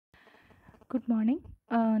Good morning.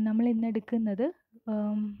 നമ്മൾ ഇന്ന് എടുക്കുന്നത്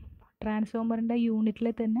ട്രാൻസ്ഫോമറിൻ്റെ യൂണിറ്റിൽ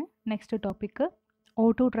തന്നെ next topic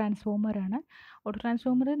auto ട്രാൻസ്ഫോമറാണ്. Auto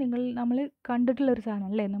transformer നമ്മൾ കണ്ടിട്ടുള്ളൊരു സാധനം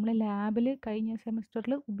അല്ലേ, നമ്മൾ ലാബിൽ കഴിഞ്ഞ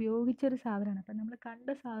സെമസ്റ്ററിൽ ഉപയോഗിച്ചൊരു സാധനമാണ്. അപ്പം നമ്മൾ കണ്ട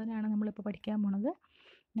സാധനമാണ് നമ്മളിപ്പോൾ പഠിക്കാൻ പോണത്.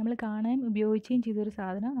 നമ്മൾ കാണുകയും ഉപയോഗിക്കുകയും ചെയ്തൊരു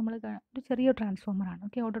സാധനം ഒരു ചെറിയ ട്രാൻസ്ഫോമറാണ്.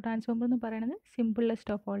 ഓക്കെ, ഓട്ടോ ട്രാൻസ്ഫോമർ എന്ന് പറയുന്നത്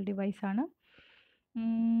സിമ്പിളസ്റ്റ് ഓഫ് ഓൾ ഡിവൈസാണ്.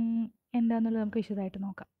 എന്താണെന്നുള്ളത് നമുക്ക് വിശദമായിട്ട്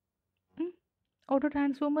നോക്കാം. ഓട്ടോ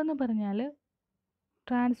ട്രാൻസ്ഫോമർ എന്ന് പറഞ്ഞാൽ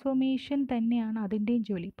ട്രാൻസ്ഫോർമേഷൻ തന്നെയാണ് അതിൻ്റെയും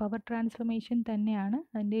ജോലി. പവർ ട്രാൻസ്ഫോർമേഷൻ തന്നെയാണ്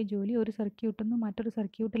അതിൻ്റെയും ജോലി, ഒരു സർക്യൂട്ടിൽ നിന്ന് മറ്റൊരു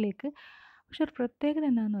സർക്യൂട്ടിലേക്ക്. പക്ഷെ ഒരു പ്രത്യേകത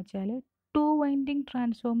എന്താണെന്ന് വെച്ചാൽ, ടു വൈൻഡിങ്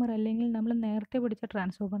ട്രാൻസ്ഫോമർ അല്ലെങ്കിൽ നമ്മൾ നേരത്തെ പഠിച്ച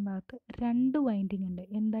ട്രാൻസ്ഫോമറിനകത്ത് രണ്ട് വൈൻഡിങ് ഉണ്ട്.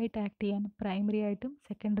 എന്തായിട്ട് ആക്ട് ചെയ്യാൻ? പ്രൈമറി ആയിട്ടും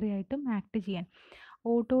സെക്കൻഡറി ആയിട്ടും ആക്ട് ചെയ്യാൻ.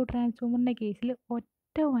 ഓട്ടോ ട്രാൻസ്ഫോമറിൻ്റെ കേസിൽ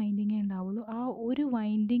ഒറ്റ വൈൻഡിങ്ങേ ഉണ്ടാവുള്ളൂ. ആ ഒരു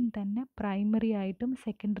വൈൻഡിങ് തന്നെ പ്രൈമറി ആയിട്ടും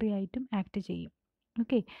സെക്കൻഡറി ആയിട്ടും ആക്ട് ചെയ്യും.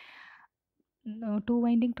 Okay, to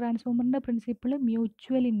winding ട്രാൻസ്ഫോമറിൻ്റെ principle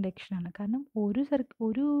mutual ഇൻഡക്ഷനാണ്. കാരണം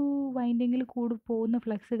ഒരു വൈൻഡിങ്ങിൽ കൂടി പോകുന്ന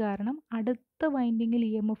ഫ്ലക്സ് കാരണം അടുത്ത വൈൻഡിങ്ങിൽ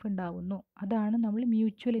EMF ഉണ്ടാവുന്നു. അതാണ് നമ്മൾ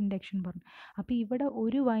മ്യൂച്വൽ ഇൻഡക്ഷൻ പറഞ്ഞത്. അപ്പോൾ ഇവിടെ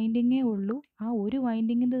ഒരു വൈൻഡിങ്ങേ ഉള്ളൂ. ആ ഒരു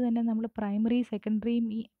വൈൻഡിങ്ങിൻ്റെ തന്നെ നമ്മൾ പ്രൈമറി സെക്കൻഡറിയും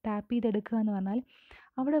ടാപ്പ് ചെയ്തെടുക്കുക എന്ന് പറഞ്ഞാൽ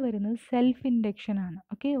അവിടെ വരുന്നത് self ഇൻഡക്ഷനാണ്.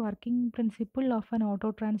 Okay, working principle of an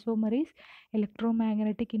auto transformer is electro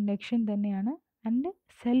magnetic induction തന്നെയാണ് ആൻഡ്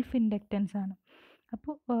സെൽഫ് ഇൻഡക്റ്റൻസ് ആണ്.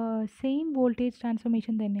 അപ്പോൾ സെയിം വോൾട്ടേജ്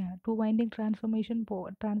ട്രാൻസ്ഫോർമേഷൻ തന്നെയാണ്. ടു വൈൻഡിങ്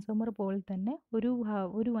ട്രാൻസ്ഫോമർ പോലെ തന്നെ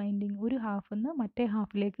ഒരു വൈൻഡിങ് ഒരു ഹാഫിൽ നിന്ന് മറ്റേ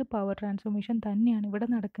ഹാഫിലേക്ക് പവർ ട്രാൻസ്ഫോർമേഷൻ തന്നെയാണ് ഇവിടെ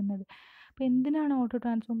നടക്കുന്നത്. അപ്പോൾ എന്തിനാണ് ഓട്ടോ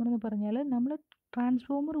ട്രാൻസ്ഫോമർ എന്ന് പറഞ്ഞാൽ, നമ്മൾ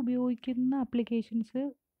ട്രാൻസ്ഫോമർ ഉപയോഗിക്കുന്ന ആപ്ലിക്കേഷൻസ്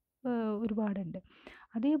ഒരുപാടുണ്ട്.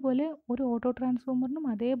 അതേപോലെ ഒരു ഓട്ടോ ട്രാൻസ്ഫോമറിനും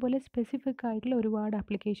അതേപോലെ സ്പെസിഫിക് ആയിട്ടുള്ള ഒരുപാട്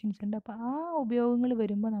ആപ്ലിക്കേഷൻസ് ഉണ്ട്. അപ്പോൾ ആ ഉപയോഗങ്ങൾ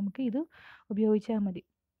വരുമ്പോൾ നമുക്ക് ഇത് ഉപയോഗിച്ചാൽ മതി.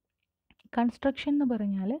 കൺസ്ട്രക്ഷൻ എന്ന്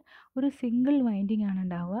പറഞ്ഞാൽ ഒരു സിംഗിൾ വൈൻഡിങ് ആണ്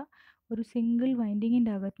ഉണ്ടാവുക. ഒരു സിംഗിൾ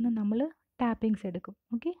വൈൻഡിങ്ങിൻ്റെ അകത്തുനിന്ന് നമ്മൾ ടാപ്പിങ്സ് എടുക്കും.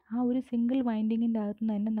 ഓക്കെ, ആ ഒരു സിംഗിൾ വൈൻഡിങ്ങിൻ്റെ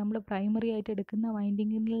അകത്തുനിന്ന് തന്നെ നമ്മൾ പ്രൈമറി ആയിട്ട് എടുക്കുന്ന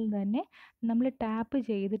വൈൻഡിങ്ങിൽ തന്നെ നമ്മൾ ടാപ്പ്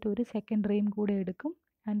ചെയ്തിട്ട് ഒരു സെക്കൻഡറിയും കൂടെ എടുക്കും.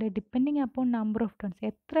 And depending upon number of turns,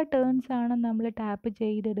 എത്ര ടേൺസ് ആണ് നമ്മൾ ടാപ്പ്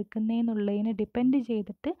ചെയ്തെടുക്കുന്നതെന്നുള്ളതിനെ ഡിപ്പെൻഡ്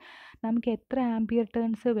ചെയ്തിട്ട് നമുക്ക് എത്ര ആംപിയർ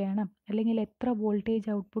ടേൺസ് വേണം, അല്ലെങ്കിൽ എത്ര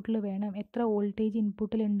വോൾട്ടേജ് ഔട്ട്പുട്ടിൽ വേണം, എത്ര വോൾട്ടേജ്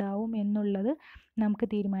ഇൻപുട്ടിൽ ഉണ്ടാവും എന്നുള്ളത് നമുക്ക്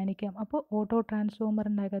തീരുമാനിക്കാം. അപ്പോൾ ഓട്ടോ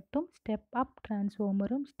ട്രാൻസ്ഫോമറിൻ്റെ അകത്തും സ്റ്റെപ്പ് അപ്പ്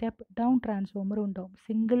ട്രാൻസ്ഫോമറും സ്റ്റെപ്പ് ഡൗൺ ട്രാൻസ്ഫോമറും ഉണ്ടാവും.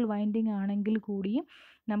 സിംഗിൾ വൈൻഡിങ് ആണെങ്കിൽ കൂടിയും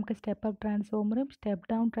നമുക്ക് സ്റ്റെപ്പ് അപ്പ് ട്രാൻസ്ഫോമറും സ്റ്റെപ്പ്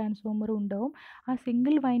ഡൗൺ ട്രാൻസ്ഫോമറും ഉണ്ടാവും. ആ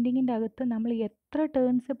സിംഗിൾ വൈൻഡിങ്ങിൻ്റെ അകത്ത് നമ്മൾ എത്ര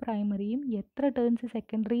ടേൺസ് പ്രൈമറിയും എത്ര ടേൺസ്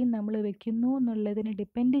സെക്കൻഡറിയും നമ്മൾ വെക്കുന്നു എന്നുള്ളതിനെ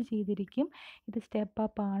ഡിപ്പെൻഡ് ചെയ്തിരിക്കും ഇത് സ്റ്റെപ്പ്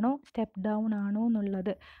അപ്പ് ആണോ സ്റ്റെപ്പ് ഡൗൺ ആണോ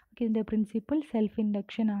എന്നുള്ളത്. ഓക്കെ, ഇതിൻ്റെ പ്രിൻസിപ്പിൾ സെൽഫ്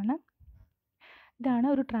ഇൻഡക്ഷൻ ആണ്. ഇതാണ്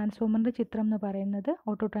ഒരു ട്രാൻസ്ഫോമറിൻ്റെ ചിത്രം എന്ന് പറയുന്നത്,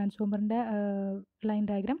 ഓട്ടോ ട്രാൻസ്ഫോമറിൻ്റെ ലൈൻ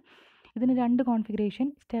ഡയഗ്രാം. ഇതിന് രണ്ട് configuration,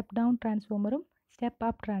 step down ട്രാൻസ്ഫോമറും step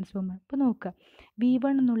up transformer. ഇപ്പോൾ നോക്കുക,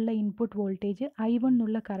 V1 എന്നുള്ള ഇൻപുട്ട് വോൾട്ടേജ്, I1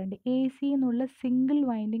 എന്നുള്ള കറണ്ട്, AC എന്നുള്ള സിംഗിൾ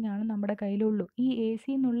വൈൻഡിങ് ആണ് നമ്മുടെ കയ്യിലുള്ളൂ. ഈ AC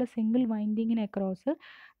എന്നുള്ള സിംഗിൾ വൈൻഡിങ്ങിന് അക്രോസ്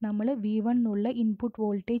നമ്മൾ V1 എന്നുള്ള ഇൻപുട്ട്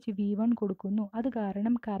വോൾട്ടേജ് V1 കൊടുക്കുന്നു. അത്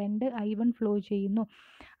കാരണം കറണ്ട് I1 ഫ്ലോ ചെയ്യുന്നു.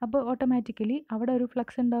 അപ്പോൾ ഓട്ടോമാറ്റിക്കലി അവിടെ ഒരു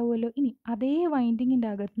ഫ്ലക്സ് ഉണ്ടാവുമല്ലോ. ഇനി അതേ വൈൻഡിങ്ങിൻ്റെ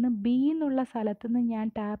അകത്തുനിന്ന് B എന്നുള്ള സ്ഥലത്ത് നിന്ന് ഞാൻ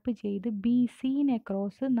ടാപ്പ് ചെയ്ത് BCന്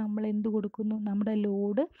അക്രോസ് നമ്മൾ എന്ത് കൊടുക്കുന്നു? നമ്മുടെ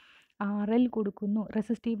ലോഡ് RL കൊടുക്കുന്നു.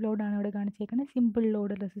 റെസിസ്റ്റീവ് ലോഡാണ് അവിടെ കാണിച്ചേക്കുന്നത്, simple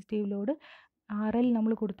load resistive load RL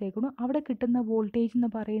നമ്മൾ കൊടുത്തേക്കുന്നു. അവിടെ കിട്ടുന്ന വോൾട്ടേജ് എന്ന്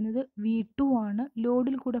പറയുന്നത് V2 ആണ്.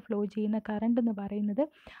 ലോഡിൽ കൂടെ ഫ്ലോ ചെയ്യുന്ന കറണ്ട് എന്ന് പറയുന്നത്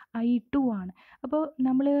I2 ആണ്. അപ്പോൾ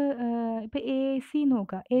നമ്മൾ ഇപ്പോൾ AC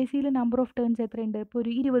നോക്കുക, ACയിൽ നമ്പർ ഓഫ് ടേൺസ് എത്രയുണ്ട്? ഇപ്പോൾ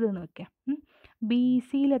ഒരു 20 എന്ന് വയ്ക്കാം.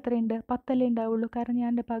 BCയിൽ എത്രയുണ്ട്? 10 ഉണ്ടാവുള്ളൂ, കാരണം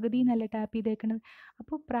ഞാൻ എൻ്റെ പകുതിയിൽ നിന്നല്ല ടാപ്പ് ചെയ്തേക്കുന്നത്.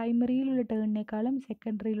 അപ്പോൾ പ്രൈമറിയിലുള്ള ടേണിനേക്കാളും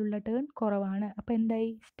സെക്കൻഡറിയിലുള്ള ടേൺ കുറവാണ്. അപ്പോൾ എന്തായി?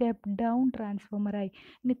 Step down ട്രാൻസ്ഫോമറായി.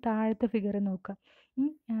 ഇനി താഴത്തെ ഫിഗർ നോക്കുക.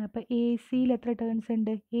 അപ്പോൾ ACയിൽ എത്ര ടേൺസ്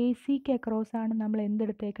ഉണ്ട്? ACക്ക് അക്രോസ് ആണ് നമ്മൾ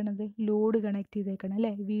എന്തെടുത്തേക്കണത്? ലോഡ് കണക്ട് ചെയ്തേക്കണം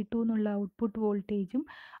അല്ലേ? V2 എന്നുള്ള ഔട്ട്പുട്ട് വോൾട്ടേജും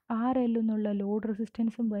RL എന്നുള്ള ലോഡ്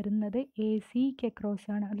റെസിസ്റ്റൻസും വരുന്നത് ACക്ക് അക്രോസ്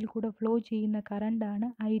ആണ്. അതിൽ കൂടെ ഫ്ലോ ചെയ്യുന്ന കറണ്ടാണ്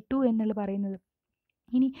I2 എന്നുള്ള പറയുന്നത്.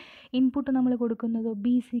 ഇനി ഇൻപുട്ട് നമ്മൾ കൊടുക്കുന്നത്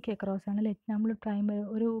BCക്ക് അക്രോസ് ആണ് അല്ലേ? നമ്മൾ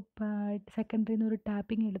ഒരു സെക്കൻഡറിയിൽ നിന്ന് ഒരു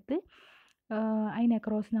ടാപ്പിംഗ് എടുത്ത് അതിന്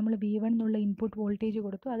അക്രോസ് നമ്മൾ V1 എന്നുള്ള ഇൻപുട്ട് വോൾട്ടേജ്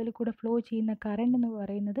കൊടുത്തു. അതിൽ കൂടെ ഫ്ലോ ചെയ്യുന്ന കറണ്ട് എന്ന്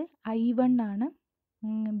പറയുന്നത് I1 ആണ്.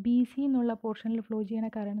 BC എന്നുള്ള പോർഷനിൽ ഫ്ലോ ചെയ്യുന്ന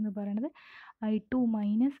കറണ്ട് എന്ന് പറയുന്നത് I2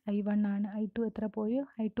 മൈനസ് I1 ആണ്. I2 എത്ര പോയോ?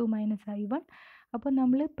 I2 minus I1. അപ്പോൾ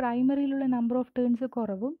നമ്മൾ പ്രൈമറിയിലുള്ള നമ്പർ ഓഫ് ടേൺസ്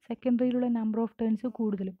കുറവും സെക്കൻഡറിയിലുള്ള നമ്പർ ഓഫ് ടേൺസ്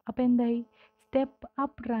കൂടുതലും. അപ്പോൾ എന്തായി? Step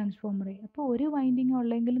up transformer. അപ്പോൾ ഒരു വൈൻഡിങ്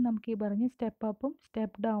ഉള്ളെങ്കിൽ നമുക്ക് ഈ പറഞ്ഞ് സ്റ്റെപ്പ് അപ്പും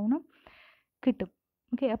സ്റ്റെപ്പ് ഡൗണും കിട്ടും.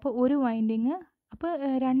 ഓക്കെ, അപ്പോൾ ഒരു വൈൻഡിങ്, അപ്പോൾ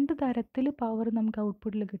രണ്ട് തരത്തിൽ പവർ നമുക്ക്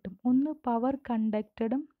ഔട്ട്പുട്ടിൽ കിട്ടും. ഒന്ന് പവർ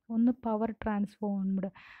കണ്ടക്റ്റഡും ഒന്ന് പവർ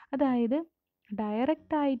ട്രാൻസ്ഫോംഡ്. അതായത്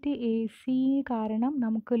ഡയറക്റ്റായിട്ട് AC കാരണം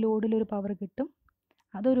നമുക്ക് ലോഡിലൊരു പവർ കിട്ടും,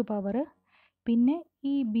 അതൊരു പവർ. പിന്നെ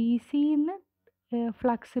ഈ ബി സിന്ന്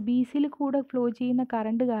ഫ്ലക്സ് ബി സിയിൽ കൂടെ ഫ്ലോ ചെയ്യുന്ന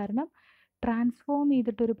കറണ്ട് കാരണം ട്രാൻസ്ഫോം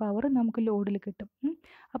ചെയ്തിട്ടൊരു പവർ നമുക്ക് ലോഡിൽ കിട്ടും.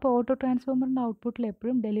 അപ്പോൾ ഓട്ടോ ട്രാൻസ്ഫോമറിൻ്റെ ഔട്ട്പുട്ടിൽ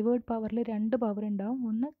എപ്പോഴും ഡെലിവേർഡ് പവറിൽ 2 പവർ ഉണ്ടാവും.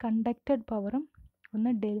 ഒന്ന് കണ്ടക്റ്റഡ് പവറും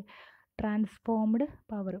ഒന്ന് ട്രാൻസ്ഫോംഡ്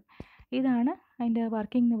പവറും. ഇതാണ് അതിൻ്റെ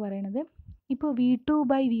വർക്കിംഗ് എന്ന് പറയുന്നത്. ഇപ്പോൾ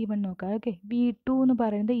V2/V1 നോക്കാം. ഓക്കെ, V2 എന്ന്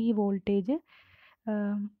പറയുന്നത് ഈ വോൾട്ടേജ്,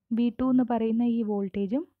 V2 എന്ന് പറയുന്ന ഈ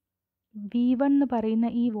വോൾട്ടേജും V1 എന്ന് പറയുന്ന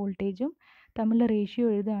ഈ വോൾട്ടേജും തമ്മിലുള്ള റേഷ്യോ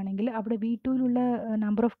എഴുതുകയാണെങ്കിൽ അവിടെ V2യിലുള്ള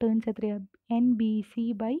നമ്പർ ഓഫ് ടേൺസ് എത്രയാണ്?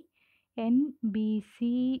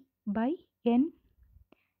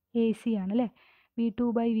 NBC/NAC ആണ് അല്ലേ.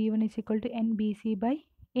 V2/V1 =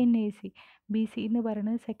 NBC/NAC. ബി സി എന്ന്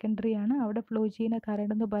പറയുന്നത് സെക്കൻഡറി ആണ്. അവിടെ ഫ്ലോ ചെയ്യുന്ന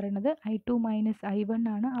കറണ്ട് എന്ന് പറയുന്നത് I2 - I1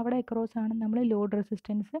 ആണ്. അവിടെ അക്രോസ് ആണ് നമ്മൾ ലോഡ്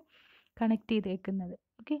റെസിസ്റ്റൻസ് കണക്ട് ചെയ്തേക്കുന്നത്.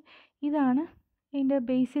 ഓക്കെ, ഇതാണ് ഇതിൻ്റെ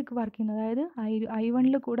ബേസിക് വർക്കിംഗ്. അതായത്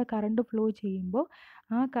I1ൽ കൂടെ കറണ്ട് ഫ്ലോ ചെയ്യുമ്പോൾ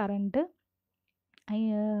ആ കറണ്ട്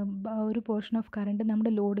ഒരു പോർഷൻ ഓഫ് കറണ്ട്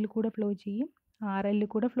നമ്മുടെ ലോഡിൽ കൂടെ ഫ്ലോ ചെയ്യും, RL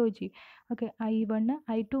കൂടെ ഫ്ലോ ചെയ്യും. ഓക്കെ,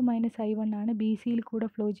 I2 - I1 ആണ് ബി സിയിൽ കൂടെ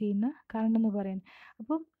ഫ്ലോ ചെയ്യുന്ന കറണ്ട് എന്ന് പറയുന്നത്.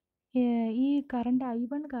 അപ്പം ഈ കറണ്ട്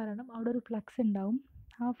I1 കാരണം അവിടെ ഒരു ഫ്ലക്സ് ഉണ്ടാവും.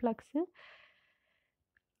 ആ ഫ്ലക്സ്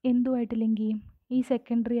എന്തുമായിട്ട് ലിങ്ക് ചെയ്യും? ഈ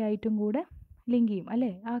സെക്കൻഡറി ആയിട്ടും കൂടെ ലിങ്ക് ചെയ്യും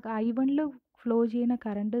അല്ലേ. ആ I1ൽ ഫ്ലോ ചെയ്യുന്ന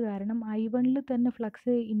കറണ്ട് കാരണം I1ൽ തന്നെ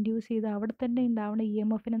ഫ്ലക്സ് ഇൻഡ്യൂസ് ചെയ്ത് അവിടെ തന്നെ ഉണ്ടാവുന്ന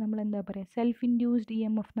EMFനെ നമ്മൾ എന്താ പറയുക? സെൽഫ് ഇൻഡ്യൂസ്ഡ്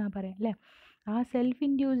EMF എന്നാണ് പറയുക അല്ലേ. ആ സെൽഫ്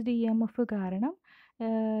ഇൻഡ്യൂസ്ഡ് EMF കാരണം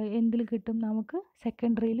എന്തിൽ കിട്ടും? നമുക്ക്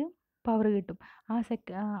സെക്കൻഡറിയിൽ പവർ കിട്ടും. ആ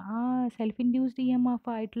സെൽഫ് ഇൻഡ്യൂസ്ഡ് EMF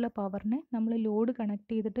ആയിട്ടുള്ള പവറിനെ നമ്മൾ ലോഡ്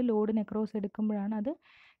കണക്ട് ചെയ്തിട്ട് ലോഡിന് അക്രോസ് എടുക്കുമ്പോഴാണ് അത്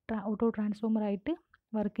ഓട്ടോ ട്രാൻസ്ഫോമറായിട്ട്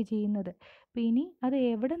വർക്ക് ചെയ്യുന്നത്. അപ്പോൾ ഇനി അത്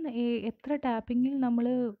എത്ര ടാപ്പിങ്ങിൽ നമ്മൾ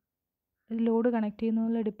ലോഡ് കണക്ട്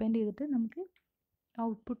ചെയ്യുന്നതിൽ ഡിപ്പെൻഡ് ചെയ്തിട്ട് നമുക്ക്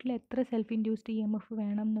ഔട്ട്പുട്ടിൽ എത്ര സെൽഫ് ഇൻഡ്യൂസ്ഡ് EMF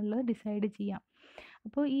വേണം എന്നുള്ളത് ഡിസൈഡ് ചെയ്യാം.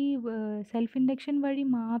 അപ്പോൾ ഈ സെൽഫ് ഇൻഡക്ഷൻ വഴി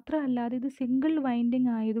മാത്രമല്ലാതെ ഇത് സിംഗിൾ വൈൻഡിങ്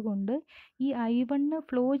ആയതുകൊണ്ട് ഈ I1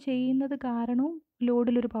 ഫ്ലോ ചെയ്യുന്നത് കാരണവും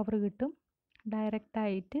ലോഡിലൊരു പവർ കിട്ടും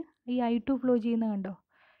ഡയറക്റ്റായിട്ട്. ഈ I2 ഫ്ലോ ചെയ്യുന്നത് കണ്ടോ?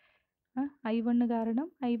 I1 കാരണം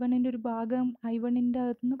I1ൻ്റെ ഒരു ഭാഗം, I1ൻ്റെ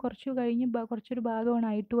അകത്തുനിന്ന് കുറച്ച് കഴിഞ്ഞ് കുറച്ചൊരു ഭാഗമാണ്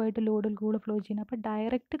I2 ആയിട്ട് ലോഡിൽ കൂടെ ഫ്ലോ ചെയ്യുന്നത്. അപ്പോൾ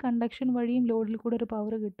ഡയറക്റ്റ് കണ്ടക്ഷൻ വഴിയും ലോഡിൽ കൂടെ ഒരു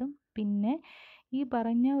പവർ കിട്ടും. പിന്നെ ഈ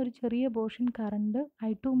പറഞ്ഞ ഒരു ചെറിയ പോർഷൻ കറണ്ട്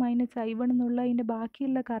I2 - I1 എന്നുള്ള അതിൻ്റെ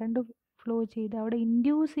ബാക്കിയുള്ള കറണ്ട് ഫ്ലോ ചെയ്ത് അവിടെ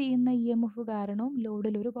ഇൻഡ്യൂസ് ചെയ്യുന്ന EMF കാരണവും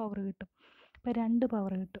ലോഡിലൊരു പവർ കിട്ടും. അപ്പോൾ 2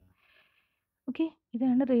 പവർ കിട്ടും. ഓക്കെ,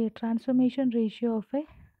 ഇതാണ് transformation ratio of A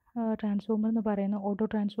transformer എന്ന് പറയുന്നത്. ഓട്ടോ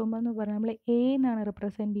ട്രാൻസ്ഫോമർ എന്ന് പറയുന്നത് നമ്മൾ A എന്നാണ്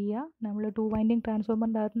റെപ്രസെൻറ്റ് ചെയ്യുക. നമ്മൾ 2 വൈൻഡിങ്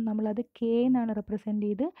ട്രാൻസ്ഫോമറിൻ്റെ അകത്ത് നമ്മളത് K എന്നാണ് റെപ്രസെൻറ്റ്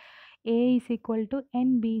ചെയ്ത് A =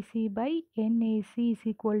 NBC/NAC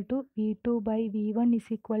 =V2/V1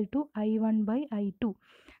 I1/I2.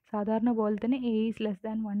 സാധാരണ പോലെ തന്നെ A is less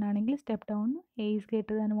than 1 ആണെങ്കിൽ step down, A is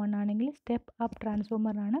greater than 1 ആണെങ്കിൽ സ്റ്റെപ്പ് അപ്പ്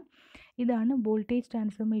ട്രാൻസ്ഫോമറാണ്. ഇതാണ് voltage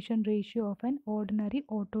transformation ratio of an ordinary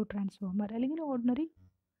auto transformer അല്ലെങ്കിൽ ഓർഡിനറി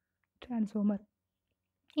ട്രാൻസ്ഫോമർ.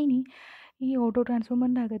 ഇനി ഈ ഓട്ടോ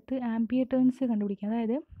ട്രാൻസ്ഫോമറിൻ്റെ അകത്ത് ആംപിയർ ടേൺസ് കണ്ടുപിടിക്കുക.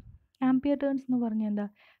 അതായത് ആംപിയർ ടേൺസ് എന്ന് പറഞ്ഞാൽ എന്താ?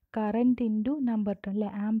 കറൻറ്റ് ഇൻറ്റു നമ്പർ ടേൺ അല്ലേ.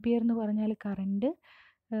 ആംപിയർ എന്ന് പറഞ്ഞാൽ കറൻറ്റ്,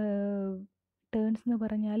 ടേൺസ് എന്ന്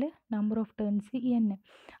പറഞ്ഞാൽ നമ്പർ ഓഫ് ടേൺസ് N.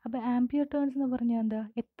 അപ്പോൾ ആംപിയർ ടേൺസ് എന്ന് പറഞ്ഞാൽ എന്താ?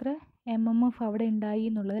 എത്ര MMF അവിടെ ഉണ്ടായി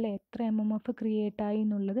എന്നുള്ളത് അല്ലേ, എത്ര MMF ക്രിയേറ്റ് ആയി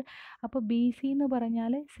എന്നുള്ളത്. അപ്പോൾ BC എന്ന്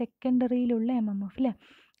പറഞ്ഞാൽ സെക്കൻഡറിയിലുള്ള MMF അല്ലേ.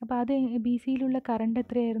 അപ്പോൾ അത് ബി സിയിലുള്ള കറണ്ട്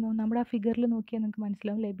എത്രയായിരുന്നു? നമ്മുടെ ആ ഫിഗറിൽ നോക്കിയാൽ നിങ്ങൾക്ക്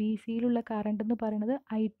മനസ്സിലാവും അല്ലേ. ബി സിയിലുള്ള കറണ്ട് എന്ന് പറയുന്നത്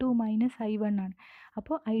I2 - I1 ആണ്.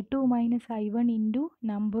 അപ്പോൾ I2 - I1 into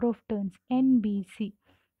number of turns NBC,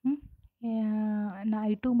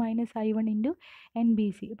 I2 - I1 into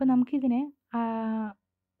NBC. ഇപ്പോൾ നമുക്കിതിനെ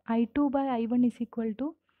I2/I1 =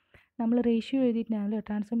 നമ്മൾ ratio എഴുതിയിട്ടുണ്ടാണല്ലോ,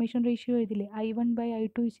 transformation ratio എഴുതില്ലേ,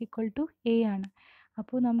 I1/I2 = A ആണ്.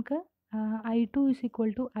 അപ്പോൾ നമുക്ക് I2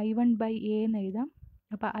 = I1/A എന്ന് എഴുതാം.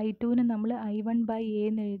 അപ്പോൾ I2ന് നമ്മൾ I1/A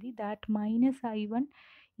എന്ന് എഴുതി. ദാറ്റ് -I1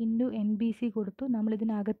 ഇൻറ്റു NBC കൊടുത്തു.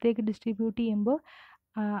 നമ്മളിതിനകത്തേക്ക് ഡിസ്ട്രിബ്യൂട്ട് ചെയ്യുമ്പോൾ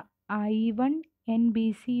I1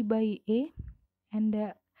 NBC/A and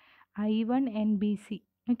I1 NBC.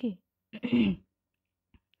 Okay,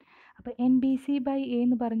 അപ്പോൾ NBC/A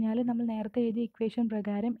എന്ന് പറഞ്ഞാൽ നമ്മൾ നേരത്തെ എഴുതിയ ഇക്വേഷൻ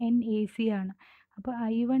പ്രകാരം NAC ആണ്. അപ്പോൾ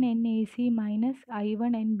I1 NAC -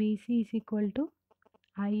 I1 NBC =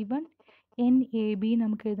 I1 NAB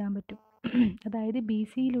നമുക്ക് എഴുതാൻ പറ്റും. അതായത് ബി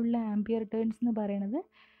സിയിലുള്ള ആംപിയർ ടേൺസ് എന്ന് പറയുന്നത്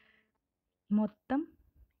മൊത്തം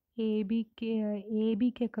എ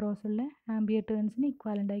ബിക്ക് അക്രോസ് ഉള്ള ആംപിയർ ടേൺസിന്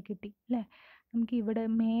ഇക്വാലൻ്റായി കിട്ടി അല്ലേ. നമുക്ക് ഇവിടെ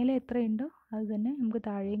മേലെ എത്രയുണ്ടോ അത് തന്നെ നമുക്ക്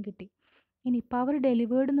താഴെയും കിട്ടി. ഇനി പവർ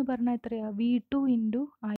ഡെലിവേർഡ് എന്ന് പറഞ്ഞാൽ എത്രയാണ്? V2 ഇൻറ്റു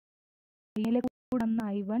മേലെ കൂടുന്ന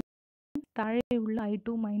I1 താഴെയുള്ള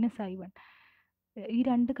I2 - I1. ഈ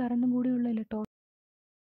രണ്ട് കറണ്ടും കൂടി ഉള്ളല്ലേ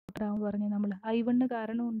ടോട്ടൽ പറഞ്ഞു നമ്മൾ. I1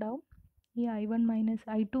 കാരണം ഉണ്ടാവും, ഈ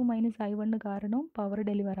I2 - I1 കാരണവും പവർ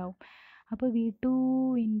ഡെലിവർ ആവും. അപ്പോൾ V2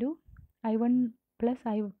 into I1 plus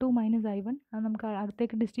I2 minus I1 അത് നമുക്ക്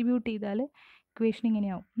അടുത്തേക്ക് ഡിസ്ട്രിബ്യൂട്ട് ചെയ്താൽ ഇക്വേഷൻ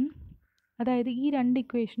ഇങ്ങനെയാവും. അതായത് ഈ രണ്ട്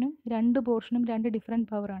ഇക്വേഷനും രണ്ട് പോർഷനും രണ്ട് ഡിഫറെൻറ്റ്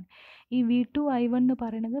പവറാണ്. ഈ V2 I1 എന്ന്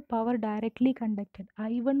പറയുന്നത് പവർ ഡയറക്റ്റ്ലി കണ്ടക്റ്റഡ്.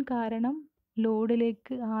 I1 കാരണം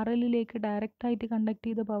ലോഡിലേക്ക് RLലേക്ക് ഡയറക്റ്റായിട്ട് കണ്ടക്ട്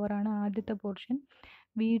ചെയ്ത പവറാണ് ആദ്യത്തെ portion.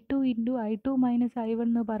 V2 into I2 minus I1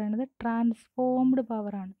 എന്ന് പറയുന്നത് ട്രാൻസ്ഫോംഡ്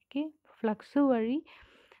പവറാണ്. ഓക്കെ, ഫ്ലക്സ് വഴി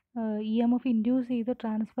EMF ഇൻഡ്യൂസ് ചെയ്ത്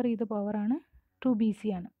ട്രാൻസ്ഫർ ചെയ്ത പവറാണ് 2BC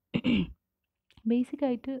ആണ്.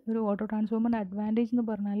 ബേസിക്കായിട്ട് ഒരു ഓട്ടോ ട്രാൻസ്ഫോമറിൻ്റെ അഡ്വാൻറ്റേജ് എന്ന്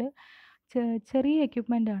പറഞ്ഞാൽ ചെറിയ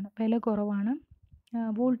എക്യുപ്മെൻ്റ് ആണ്, വില കുറവാണ്,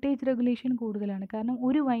 വോൾട്ടേജ് റെഗുലേഷൻ കൂടുതലാണ്. കാരണം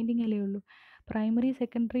ഒരു വൈൻഡിങ് അല്ലേ ഉള്ളൂ, പ്രൈമറി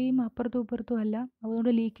സെക്കൻഡറിയും അപ്പുറത്തും ഇപ്പുറത്തും അല്ല. അതുകൊണ്ട്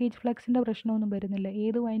ലീക്കേജ് ഫ്ലക്സിൻ്റെ പ്രശ്നമൊന്നും വരുന്നില്ല.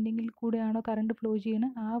 ഏത് വൈൻഡിങ്ങിൽ കൂടെയാണോ കറണ്ട് ഫ്ലോ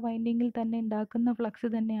ചെയ്യുന്നത് ആ വൈൻഡിങ്ങിൽ തന്നെ ഉണ്ടാക്കുന്ന ഫ്ലക്സ്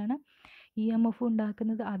തന്നെയാണ് EMF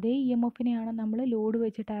ഉണ്ടാക്കുന്നത്. അതേ EMFനെയാണ് നമ്മൾ ലോഡ്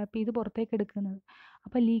വെച്ച് ടാപ്പ് ചെയ്ത് പുറത്തേക്ക് എടുക്കുന്നത്.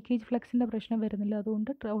 അപ്പോൾ ലീക്കേജ് ഫ്ലക്സിൻ്റെ പ്രശ്നം വരുന്നില്ല.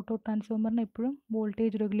 അതുകൊണ്ട് ഓട്ടോ ട്രാൻസ്ഫോമറിന് എപ്പോഴും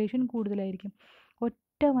വോൾട്ടേജ് റെഗുലേഷൻ കൂടുതലായിരിക്കും.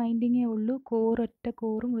 ഒറ്റ വൈൻഡിങ്ങേ ഉള്ളൂ, ഒറ്റ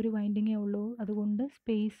കോറും ഒരു വൈൻഡിങ്ങേ ഉള്ളൂ. അതുകൊണ്ട്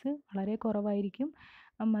സ്പേസ് വളരെ കുറവായിരിക്കും,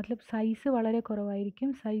 മതലബ് സൈസ്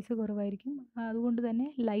കുറവായിരിക്കും. അതുകൊണ്ട് തന്നെ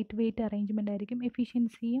ലൈറ്റ് വെയ്റ്റ് അറേഞ്ച്മെൻ്റ് ആയിരിക്കും.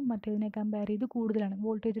 എഫിഷ്യൻസിയും മറ്റേതിനെ കമ്പയർ ചെയ്ത് കൂടുതലാണ്.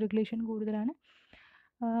 വോൾട്ടേജ് റെഗുലേഷൻ കൂടുതലാണ്,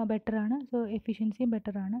 ബെറ്ററാണ്. സോ എഫിഷ്യൻസിയും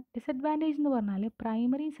ബെറ്ററാണ്. ഡിസഡ്വാൻറ്റേജ് എന്ന് പറഞ്ഞാൽ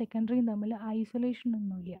പ്രൈമറിയും സെക്കൻഡറിയും തമ്മിൽ ഐസൊലേഷൻ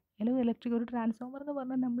ഒന്നുമില്ല. ഇലക്ട്രിക് ഒരു ട്രാൻസ്ഫോമർ എന്ന്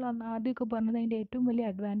പറഞ്ഞാൽ നമ്മൾ ആദ്യമൊക്കെ പറഞ്ഞത് അതിൻ്റെ ഏറ്റവും വലിയ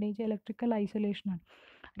അഡ്വാൻറ്റേജ് ഇലക്ട്രിക്കൽ ഐസൊലേഷനാണ്.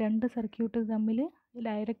 രണ്ട് സർക്യൂട്ട് തമ്മിൽ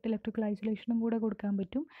ഡയറക്റ്റ് ഇലക്ട്രിക്കൽ ഐസൊലേഷനും കൂടെ കൊടുക്കാൻ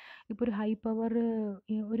പറ്റും. ഇപ്പോൾ ഒരു ഹൈ പവർ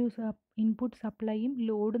ഒരു ഇൻപുട്ട് സപ്ലൈയും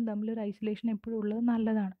ലോഡും തമ്മിലൊരു ഐസൊലേഷൻ എപ്പോഴും ഉള്ളത്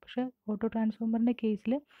നല്ലതാണ്. പക്ഷേ ഓട്ടോ ട്രാൻസ്ഫോമറിൻ്റെ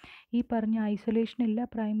കേസിൽ ഈ പറഞ്ഞ ഐസൊലേഷൻ ഇല്ല,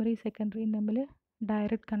 പ്രൈമറി സെക്കൻഡറിയും തമ്മിൽ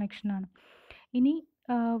ഡയറക്റ്റ് കണക്ഷനാണ്. ഇനി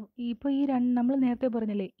ഇപ്പോൾ ഈ നമ്മൾ നേരത്തെ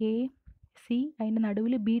പറഞ്ഞില്ലേ AC, അതിൻ്റെ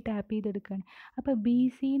നടുവിൽ B ടാപ്പ് ചെയ്തെടുക്കുകയാണ്. അപ്പോൾ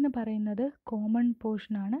BC എന്ന് പറയുന്നത് കോമൺ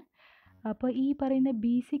പോർഷനാണ്. അപ്പോൾ ഈ പറയുന്ന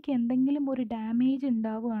BCക്ക് എന്തെങ്കിലും ഒരു ഡാമേജ്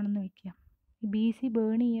ഉണ്ടാവുകയാണെന്ന് വയ്ക്കുക, BC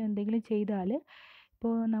ബേൺ ചെയ്യുക എന്തെങ്കിലും ചെയ്താൽ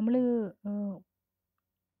ഇപ്പോൾ നമ്മൾ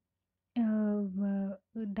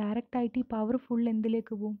ഡയറക്റ്റായിട്ട് ഈ പവർ ഫുൾ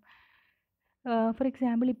എന്തിലേക്ക് പോവും? ഫോർ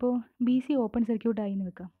എക്സാമ്പിൾ ഇപ്പോൾ BC ഓപ്പൺ സർക്യൂട്ട് ആയി എന്ന്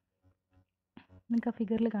വെക്കാം. നിങ്ങൾക്ക് ആ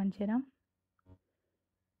ഫിഗറിൽ കാണിച്ചു തരാം.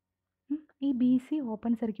 ഈ BC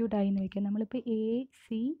ഓപ്പൺ സർക്യൂട്ട് ആയി എന്ന് വയ്ക്കാം. നമ്മളിപ്പോൾ AC,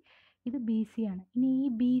 ഇത് BC ആണ്. ഇനി ഈ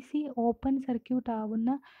BC ഓപ്പൺ സർക്യൂട്ട്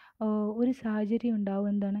ആവുന്ന ഒരു സാഹചര്യം ഉണ്ടാവും.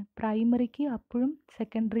 എന്താണ്? പ്രൈമറിക്ക് അപ്പോഴും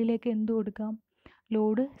സെക്കൻഡറിയിലേക്ക് എന്ത് കൊടുക്കാം?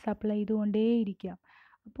 Load supply ചെയ്തുകൊണ്ടേയിരിക്കാം.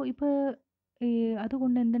 അപ്പോൾ ഇപ്പോൾ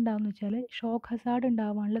അതുകൊണ്ട് എന്തുണ്ടാവും എന്ന് വെച്ചാൽ ഷോക്ക് ഹസാർഡ്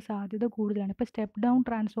ഉണ്ടാവാനുള്ള സാധ്യത കൂടുതലാണ്. ഇപ്പോൾ സ്റ്റെപ്പ് ഡൗൺ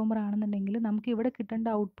ട്രാൻസ്ഫോമർ ആണെന്നുണ്ടെങ്കിൽ നമുക്ക് ഇവിടെ കിട്ടേണ്ട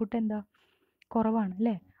ഔട്ട്പുട്ട് എന്താ? കുറവാണ്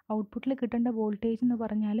അല്ലേ? ഔട്ട്പുട്ടിൽ കിട്ടേണ്ട വോൾട്ടേജ് എന്ന്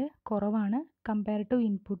പറഞ്ഞാൽ കുറവാണ് കമ്പയർ ടു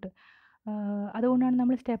ഇൻപുട്ട്. അതുകൊണ്ടാണ്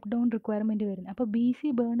നമ്മൾ സ്റ്റെപ്പ് ഡൗൺ റിക്വയർമെൻറ്റ് വരുന്നത്. അപ്പോൾ BC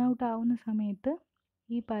ബേൺ ഔട്ട് ആവുന്ന സമയത്ത്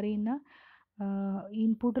ഈ പറയുന്ന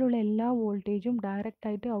ഇൻപുട്ടിലുള്ള എല്ലാ വോൾട്ടേജും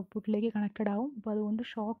ഡയറക്റ്റായിട്ട് ഔട്ട്പുട്ടിലേക്ക് കണക്റ്റഡ് ആവും. അപ്പോൾ അതുകൊണ്ട്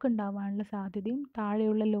ഷോക്ക് ഉണ്ടാവാനുള്ള സാധ്യതയും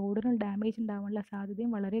താഴെയുള്ള ലോഡിന് ഡാമേജ് ഉണ്ടാവാനുള്ള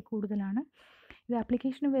സാധ്യതയും വളരെ കൂടുതലാണ്. ഇത്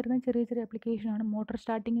ആപ്ലിക്കേഷന് വരുന്ന ചെറിയ ചെറിയ ആപ്ലിക്കേഷനാണ്. മോട്ടോർ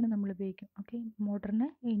സ്റ്റാർട്ടിങ്ങിന് നമ്മൾ ഉപയോഗിക്കും. ഓക്കെ, മോട്ടറിന്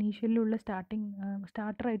ഇനീഷ്യലിലുള്ള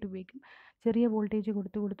സ്റ്റാർട്ടറായിട്ട് ഉപയോഗിക്കും. ചെറിയ വോൾട്ടേജ്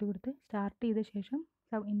കൊടുത്ത് സ്റ്റാർട്ട് ചെയ്ത ശേഷം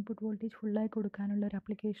ഇൻപുട്ട് വോൾട്ടേജ് ഫുള്ളായി കൊടുക്കാനുള്ള ഒരു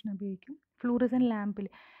ആപ്ലിക്കേഷൻ ഉപയോഗിക്കും. ഫ്ലൂറസൻ ലാമ്പിൽ,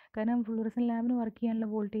 കാരണം ഫ്ലൂറസൻ ലാമ്പിന് വർക്ക് ചെയ്യാനുള്ള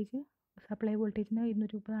വോൾട്ടേജ് സപ്ലൈ വോൾട്ടേജിന്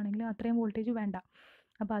 230 ആണെങ്കിലും അത്രയും വോൾട്ടേജ് വേണ്ട.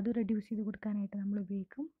 അപ്പോൾ അത് റെഡ്യൂസ് ചെയ്ത് കൊടുക്കാനായിട്ട് നമ്മൾ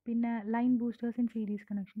ഉപയോഗിക്കും. പിന്നെ line boosters in series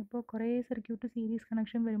connection. ഇപ്പോൾ കുറേ സർക്യൂട്ട് സീരീസ്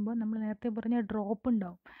കണക്ഷൻ വരുമ്പോൾ നമ്മൾ നേരത്തെ പറഞ്ഞ ഡ്രോപ്പ്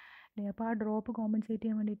ഉണ്ടാവും അല്ലേ? അപ്പോൾ ആ ഡ്രോപ്പ് കോമ്പൻസേറ്റ്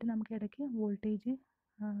ചെയ്യാൻ വേണ്ടിയിട്ട് നമുക്ക് ഇടയ്ക്ക് വോൾട്ടേജ്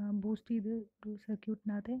ബൂസ്റ്റ് ചെയ്ത് ഒരു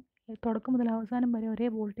സർക്യൂട്ടിനകത്ത് തുടക്കം മുതൽ അവസാനം വരെ ഒരേ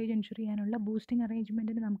വോൾട്ടേജ് എൻഷുർ ചെയ്യാനുള്ള ബൂസ്റ്റിംഗ്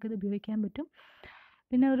അറേഞ്ച്മെൻറ്റിന് നമുക്കിത് ഉപയോഗിക്കാൻ പറ്റും.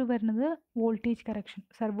 പിന്നെ ഒരു വരുന്നത് voltage correction,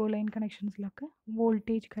 servo line കണക്ഷൻസിലൊക്കെ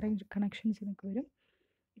voltage കണക്ഷൻസിനൊക്കെ വരും.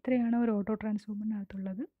 ഇത്രയാണ് ഒരു ഓട്ടോ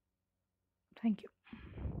ട്രാൻസ്ഫോമറിനകത്തുള്ളത്. Thank you.